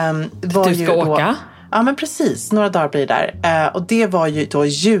igång. Du ska åka? Ja, men precis. Några dagar blir det där. Och det var ju då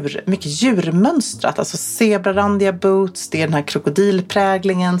mycket djurmönstrat. Alltså zebrarandiga boots. Det är den här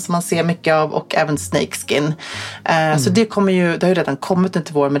krokodilpräglingen som man ser mycket av. Och även snakeskin. Så det har ju redan kommit nu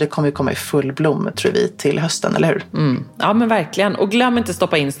till vår. Men det kommer ju komma i full blom, tror vi, till hösten, eller hur? Ja, men verkligen. Och glöm inte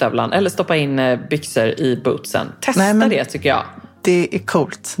stoppa in stövlan. Eller stoppa in byxor i bootsen. Testa det, tycker jag. Det är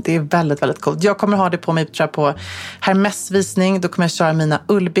coolt. Det är väldigt, väldigt coolt. Jag kommer ha det på mig, tror jag, på Hermès-visning. Då kommer jag köra mina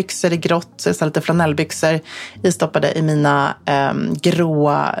ullbyxor i grått, så lite flanellbyxor istoppade i mina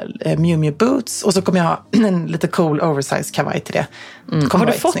gråa Miu Miu boots. Och så kommer jag ha en lite cool oversize kavaj till det.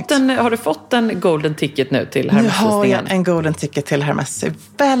 Har du fått en golden ticket nu till Hermès-visningen? Nu har jag en golden ticket till Hermès. Jag är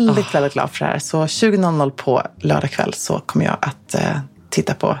väldigt, väldigt glad för det här. Så 20.00 på lördag kväll så kommer jag att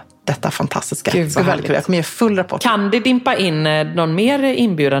titta på detta fantastiska. Gud, så väldigt kul. Jag kommer ge full rapport. Kan det dimpa in någon mer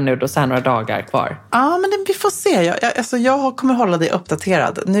inbjudan nu då, så här några dagar kvar? Ja, men vi får se. Jag kommer hålla dig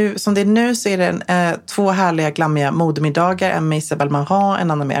uppdaterad. Nu, som det är nu så är det 2 härliga, glammiga modemiddagar. En med Isabelle Marant,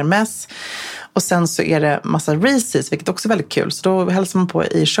 en annan med Hermès. Och sen så är det massa races, vilket också är väldigt kul. Så då hälsar man på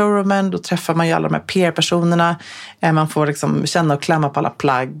i showroomen, då träffar man ju alla de här PR-personerna. Man får liksom känna och klämma på alla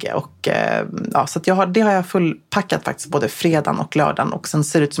plagg. Och, så att det har jag fullpackat faktiskt både fredagen och lördagen. Och sen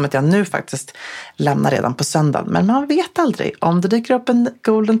ser det ut som att jag nu faktiskt lämnar redan på söndagen. Men man vet aldrig. Om det dyker upp en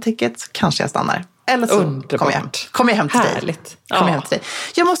golden ticket så kanske jag stannar. Eller så kommer jag hem till dig. Hem till dig.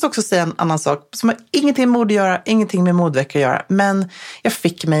 Jag måste också säga en annan sak som har ingenting med mode att göra, ingenting med modveckor att göra. Men jag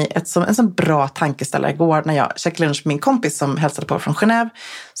fick mig en sån bra tankeställare igår när jag käkade lunch med min kompis som hälsade på från Genève,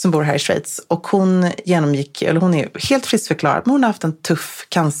 som bor här i Schweiz. Och hon är helt friskförklarad, men hon har haft en tuff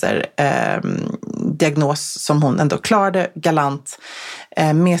cancerdiagnos som hon ändå klarade galant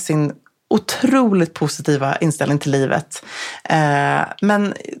med sin otroligt positiva inställning till livet.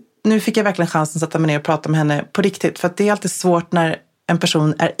 Men nu fick jag verkligen chansen att sätta mig ner och prata med henne på riktigt. För att det är alltid svårt när en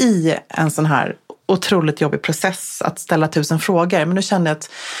person är i en sån här otroligt jobbig process att ställa 1000 frågor. Men nu kände jag att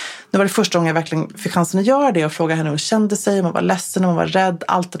nu var det första gången jag verkligen fick chansen att göra det och fråga henne hur hon kände sig, om hon var ledsen, om hon var rädd,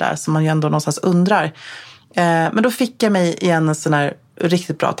 allt det där som man ju ändå någonstans undrar. Men då fick jag mig igen en sån här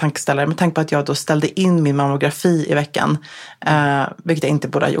riktigt bra tankeställare med tanke på att jag då ställde in min mammografi i veckan. Vilket jag inte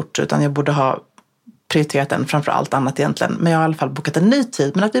borde ha gjort, utan jag borde ha prioriterat den framför allt annat egentligen. Men jag har i alla fall bokat en ny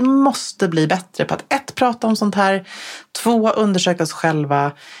tid. Men att vi måste bli bättre på att 1. Prata om sånt här. 2. Undersöka oss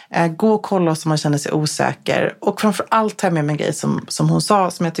själva. Gå och kolla oss om man känner sig osäker. Och framför allt ta med mig en grej som hon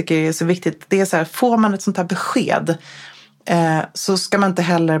sa, som jag tycker är så viktigt. Det är så här, får man ett sånt här besked så ska man inte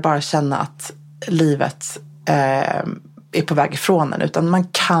heller bara känna att livet är på väg ifrån en. Utan man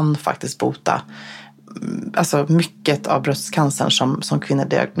kan faktiskt bota alltså mycket av bröstcancern som kvinnor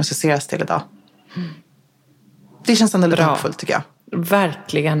diagnostiseras till idag. Det känns ändå lite hoppfullt, tycker jag.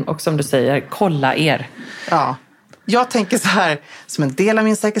 Verkligen, och som du säger, kolla er. Ja. Jag tänker så här, som en del av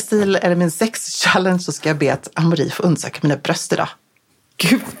min säker stil eller min sex-challenge så ska jag be att Amori få undersöka mina bröst idag.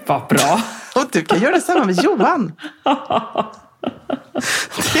 Gud, vad bra. Och du kan göra detsamma med Johan.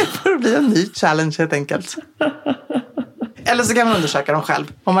 Det får bli en ny challenge helt enkelt. Eller så kan man undersöka dem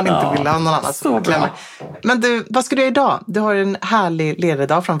själv om man inte vill ha någon annan. Så bra. Men du, vad ska du göra idag? Du har en härlig ledig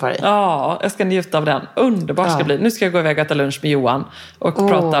dag framför dig. Ja, jag ska njuta av den. Underbart ska det bli. Nu ska jag gå iväg och äta lunch med Johan och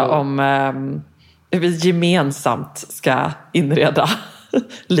prata om hur vi gemensamt ska inreda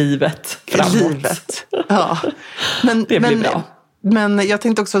livet framåt. Livet, ja. Men, det blir bra. Men jag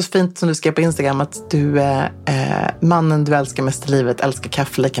tänkte också fint som du skrev på Instagram att du mannen du älskar mest i livet älskar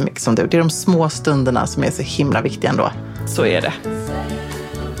kaffe lika mycket som du. Det är de små stunderna som är så himla viktiga ändå. Så är det.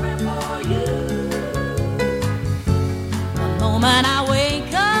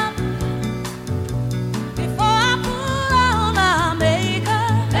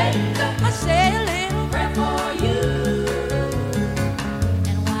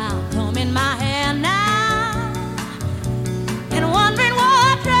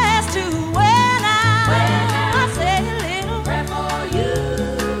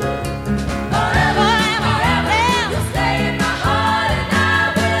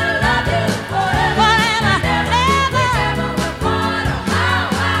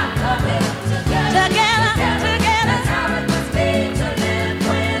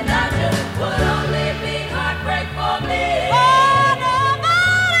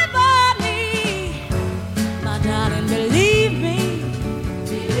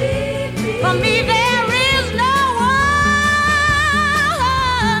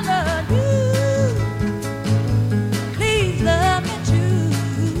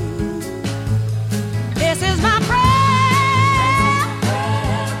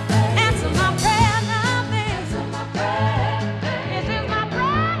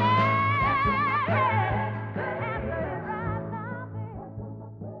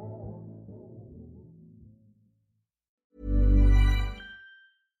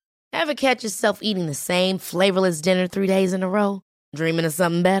 Ever catch yourself eating the same flavorless dinner 3 days in a row? Dreaming of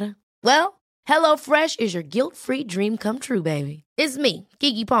something better? Well, HelloFresh is your guilt-free dream come true, baby. It's me,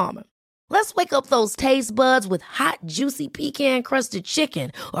 Keke Palmer. Let's wake up those taste buds with hot, juicy pecan-crusted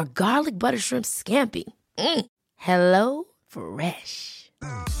chicken or garlic butter shrimp scampi. Hello Fresh.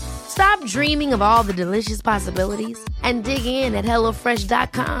 Stop dreaming of all the delicious possibilities and dig in at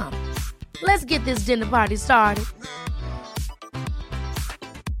HelloFresh.com. Let's get this dinner party started.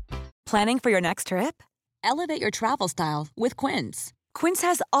 Planning for your next trip? Elevate your travel style with Quince. Quince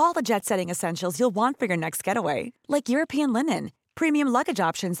has all the jet-setting essentials you'll want for your next getaway, like European linen, premium luggage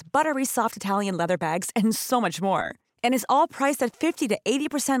options, buttery soft Italian leather bags, and so much more. And is all priced at 50 to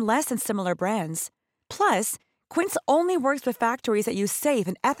 80% less than similar brands. Plus, Quince only works with factories that use safe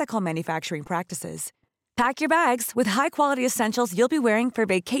and ethical manufacturing practices. Pack your bags with high-quality essentials you'll be wearing for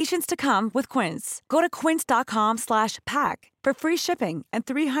vacations to come with Quince. Go to quince.com/pack for free shipping and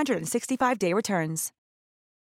 365-day returns.